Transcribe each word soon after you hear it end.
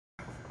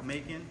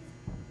making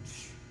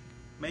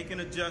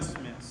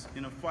adjustments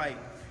in a fight.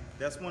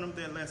 That's one of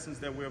the lessons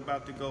that we're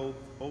about to go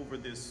over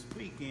this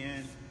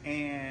weekend.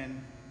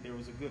 And there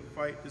was a good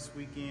fight this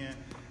weekend,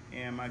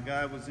 and my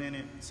guy was in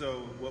it.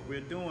 So what we're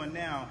doing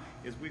now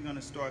is we're going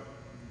to start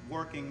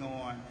working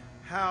on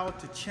how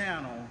to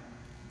channel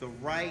the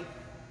right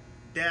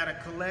data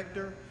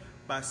collector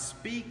by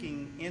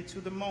speaking into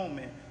the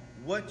moment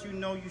what you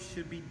know you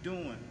should be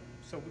doing.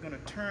 So we're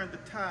going to turn the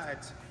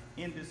tides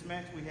in this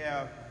match. We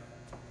have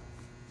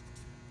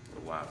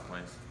The Wild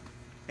Points,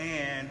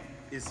 and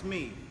it's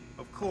me,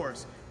 of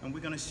course, and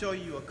we're going to show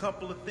you a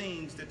couple of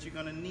things that you're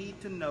going to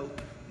need to know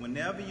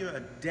whenever you're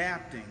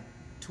adapting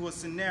to a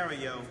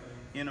scenario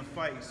in a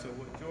fight. So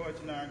what George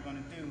and I are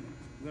going to do,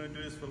 we're going to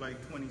do this for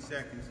like 20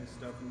 seconds and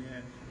stuff, and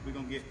then we're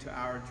going to get to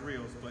our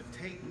drills. But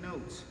take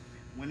notes.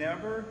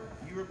 Whenever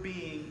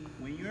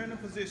when you're in a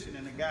position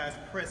and the guy's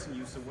pressing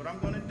you, so what I'm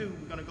going to do,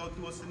 we're going to go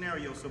through a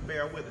scenario, so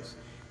bear with us.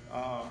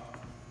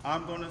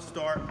 I'm going to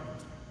start,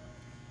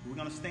 we're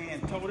going to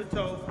stand toe to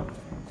toe,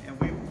 and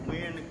we're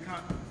in the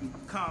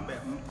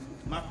combat.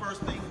 My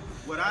first thing,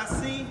 what I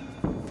see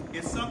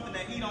is something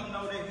that he don't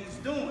know that he's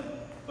doing,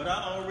 but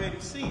I already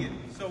see it.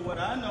 So what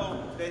I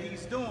know that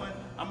he's doing,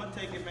 I'm going to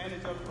take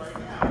advantage of it right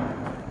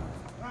now.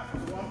 Right,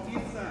 so I'm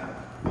inside.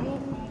 Boom,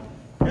 boom.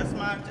 That's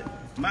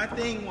my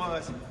thing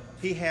was,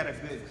 he had a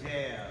good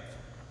jab.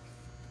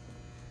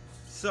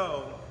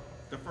 So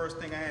the first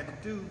thing I had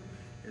to do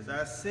is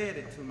I said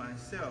it to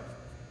myself.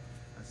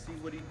 I see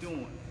what he's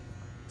doing.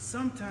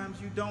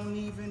 Sometimes you don't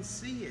even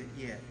see it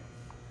yet.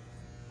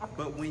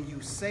 But when you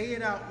say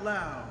it out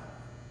loud,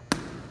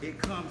 it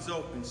comes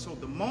open. So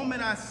the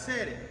moment I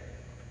said it,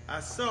 I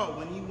saw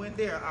when he went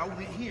there, I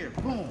went here,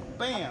 boom,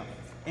 bam.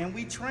 And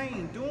we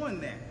trained doing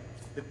that.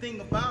 The thing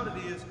about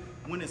it is,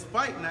 when it's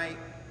fight night,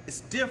 it's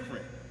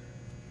different.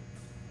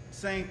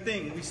 Same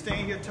thing, we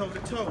stand here toe to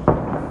toe.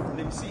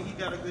 Let me see, he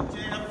got a good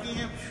jab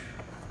again.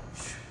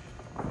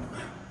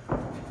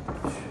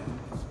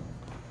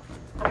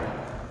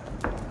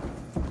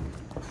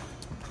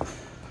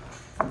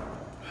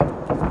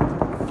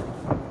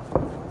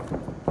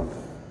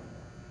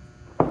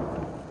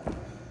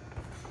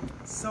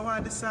 So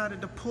I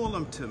decided to pull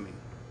him to me.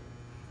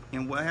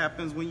 And what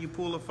happens when you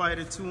pull a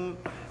fighter to him?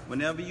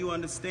 Whenever you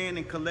understand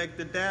and collect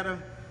the data,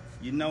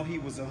 you know he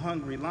was a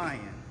hungry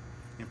lion.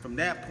 And from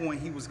that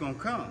point, he was gonna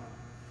come.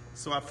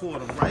 So I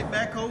pulled him right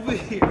back over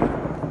here.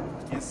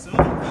 And soon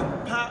as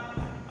he pop,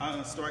 I'm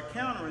gonna start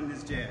countering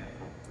this jab.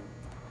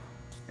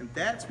 And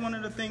that's one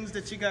of the things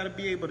that you gotta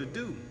be able to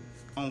do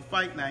on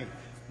fight night.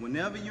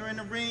 Whenever you're in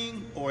the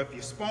ring, or if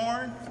you're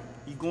sparring,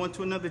 you go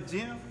into another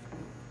gym,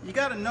 you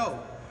gotta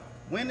know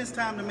when it's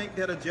time to make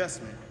that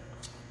adjustment.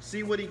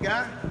 See what he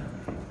got?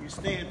 You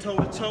stand toe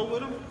to toe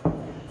with him.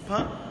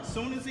 Pop. As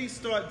soon as he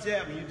starts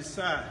jabbing, you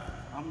decide,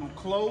 I'm gonna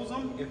close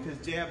him if his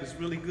jab is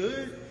really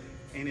good,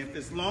 and if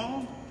it's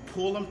long,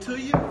 pull him to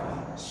you,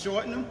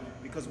 shorten him,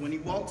 because when he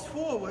walks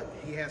forward,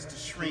 he has to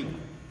shrink.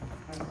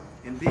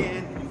 And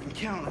then you can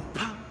count him,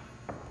 pop.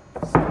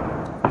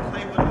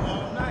 Play with him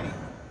all night,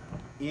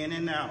 in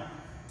and out.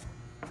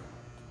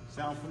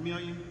 Sound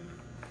familiar?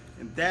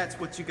 And that's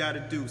what you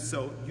gotta do.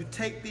 So you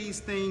take these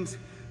things,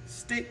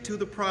 stick to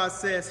the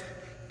process,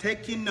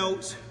 take your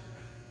notes,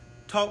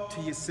 talk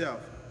to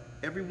yourself.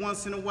 Every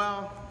once in a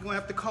while, you're gonna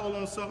have to call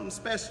on something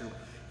special.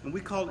 And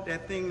we call it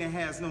that thing that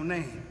has no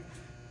name.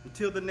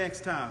 Until the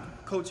next time,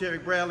 Coach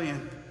Eric Bradley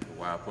and The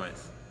Wild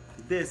Points.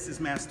 This is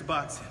Master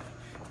Boxing,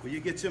 where you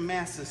get your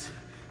master's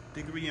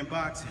degree in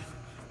boxing.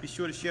 Be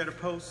sure to share the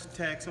post,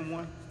 tag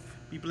someone.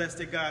 Be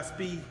blessed at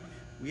Godspeed.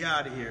 We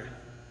out of here.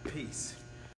 Peace.